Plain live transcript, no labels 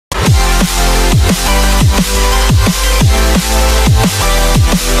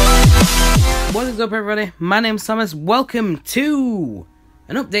What is up, everybody? My name's Thomas. Welcome to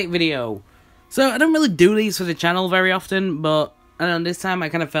an update video. So I don't really do these for the channel very often, but I don't know, this time I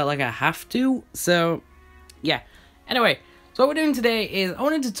kind of felt like I have to. So yeah. Anyway, so what we're doing today is I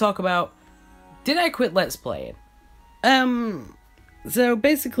wanted to talk about, did I quit Let's Playing? So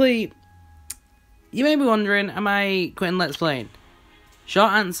basically, you may be wondering, am I quitting Let's Playing?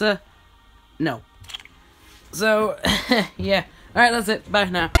 Short answer, no. So yeah. Alright, that's it. Bye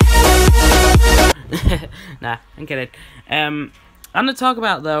now. Nah, I'm kidding. I'm gonna talk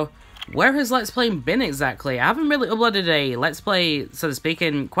about, though, where has Let's Play been exactly? I haven't really uploaded a Let's Play, so to speak,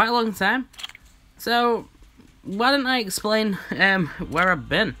 in quite a long time. So, why don't I explain where I've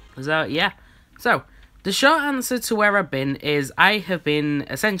been? So, yeah. So, the short answer to where I've been is I have been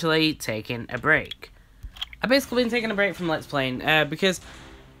essentially taking a break. I've basically been taking a break from Let's Playing because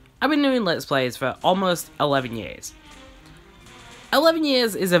I've been doing Let's Plays for almost 11 years. 11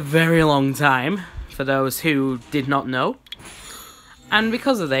 years is a very long time, for those who did not know. And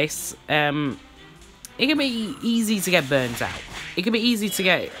because of this, it can be easy to get burnt out. It can be easy to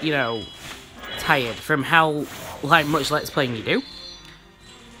get, you know, tired from how much Let's Playing you do.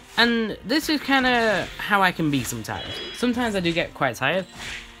 And this is kind of how I can be sometimes. Sometimes I do get quite tired.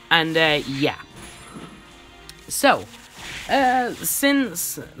 And, yeah. So,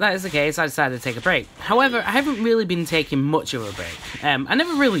 since that is the case, I decided to take a break. However, I haven't really been taking much of a break. I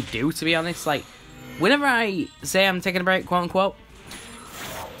never really do, to be honest. Like, whenever I say I'm taking a break, quote unquote,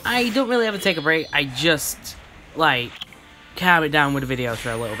 I don't really ever take a break. I just, like, calm it down with the videos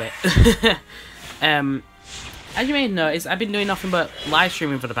for a little bit. As you may notice, I've been doing nothing but live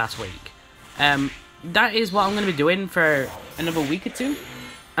streaming for the past week. That is what I'm going to be doing for another week or two.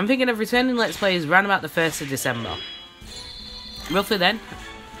 I'm thinking of returning Let's Plays around about the 1st of December. Roughly then,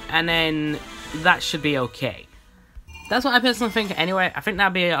 and then that should be okay. That's what I personally think anyway. I think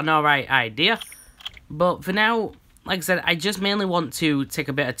that'd be an alright idea. But for now, like I said, I just mainly want to take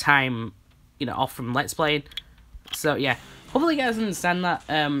a bit of time, you know, off from Let's Playing. So yeah, hopefully you guys understand that.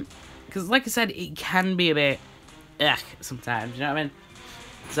 Because like I said, it can be a bit sometimes, you know what I mean?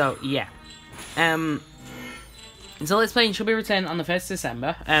 So yeah. So Let's Playing should be returning on the 1st of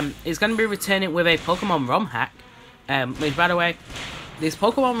December. It's going to be returning with a Pokemon ROM hack. Which, by the way, this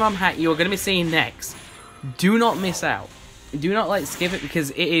Pokemon ROM hack you're going to be seeing next, do not miss out. Do not, like, skip it, because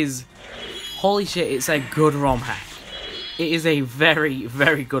it is, holy shit, it's a good ROM hack. It is a very,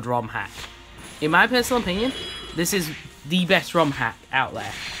 very good ROM hack. In my personal opinion, this is the best ROM hack out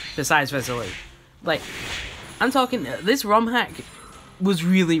there, besides Resolute. Like, I'm talking, this ROM hack was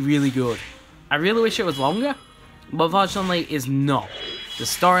really, really good. I really wish it was longer, but unfortunately, it's not. The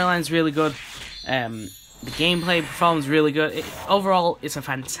storyline's really good. The gameplay performs really good. Overall, it's a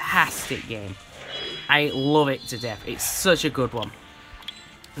fantastic game. I love it to death. It's such a good one.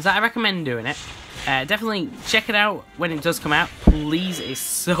 So I recommend doing it. Definitely check it out when it does come out. Please, it's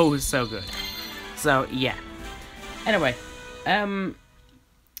so, so good. So, yeah. Anyway, but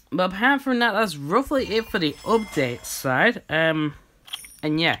apart from that, that's roughly it for the update side. And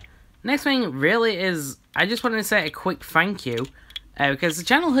yeah, next thing really is, I just wanted to say a quick thank you. Because the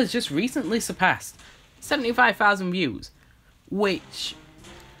channel has just recently surpassed 75,000 views, which,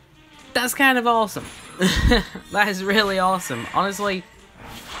 that's kind of awesome. That is really awesome. Honestly,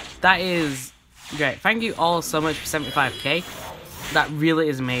 that is great. Thank you all so much for 75k. That really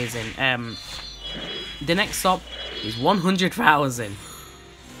is amazing. The next stop is 100,000.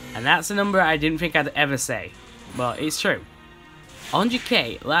 And that's a number I didn't think I'd ever say, but it's true.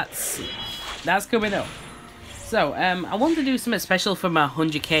 100k, that's coming up. So, I want to do something special for my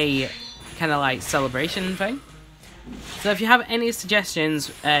 100k kind of like celebration thing. So if you have any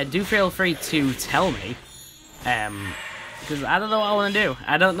suggestions, do feel free to tell me. Because I don't know what I want to do.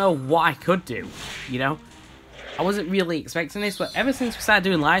 I don't know what I could do, you know. I wasn't really expecting this, but ever since we started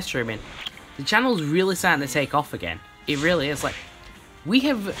doing live streaming, the channel's really starting to take off again. It really is. Like, we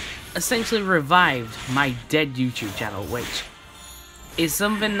have essentially revived my dead YouTube channel, which is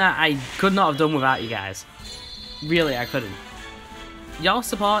something that I could not have done without you guys. Really, I couldn't. Your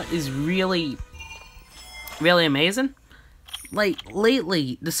support is really, really amazing. Like,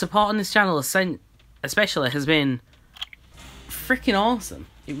 lately, the support on this channel, especially, has been freaking awesome.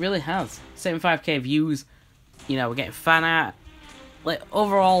 It really has. 75k views, you know, we're getting fan art. Like,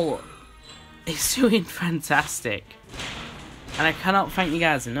 overall, it's doing fantastic. And I cannot thank you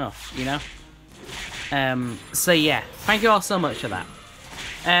guys enough, you know? So yeah, thank you all so much for that.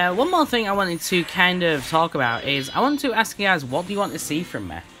 One more thing I wanted to kind of talk about is I want to ask you guys, what do you want to see from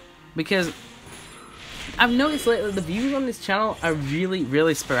me? Because I've noticed lately the views on this channel are really,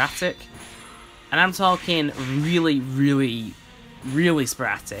 really sporadic. And I'm talking really, really, really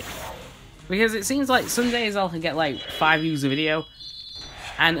sporadic. Because it seems like some days I'll get like 5 views a video,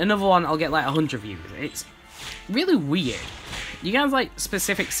 and another one I'll get like 100 views. It's really weird. You guys like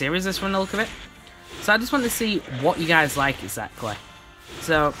specific series from the look of it? So I just want to see what you guys like exactly.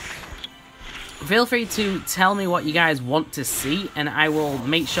 So feel free to tell me what you guys want to see, and I will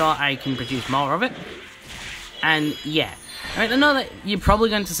make sure I can produce more of it. And yeah, I mean, I know that you're probably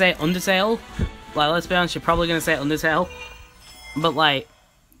going to say Undertale. Like, let's be honest, you're probably going to say Undertale. But like,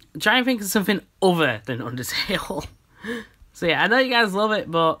 try and think of something other than Undertale. So yeah, I know you guys love it,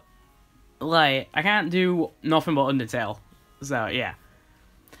 but like, I can't do nothing but Undertale. So yeah.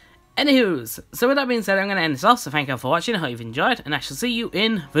 Anywho's, so with that being said, I'm going to end this off. So thank you all for watching. I hope you've enjoyed, and I shall see you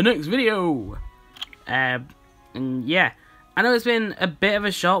in the next video. And yeah, I know it's been a bit of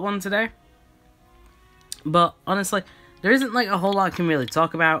a short one today, but honestly, there isn't like a whole lot I can really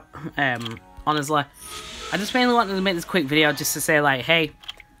talk about. Honestly, I just mainly wanted to make this quick video just to say like, hey,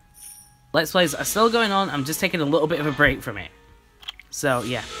 Let's Plays are still going on. I'm just taking a little bit of a break from it. So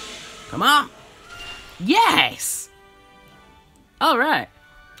yeah, come on. Yes. All right.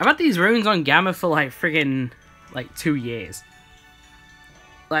 I've had these runes on Gamma for like friggin' like 2 years.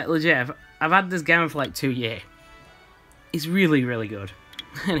 Like legit, I've had this Gamma for like 2 years. It's really, really good.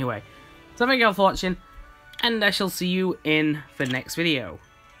 Anyway, so thank you all for watching, and I shall see you in the next video.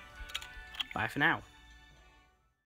 Bye for now.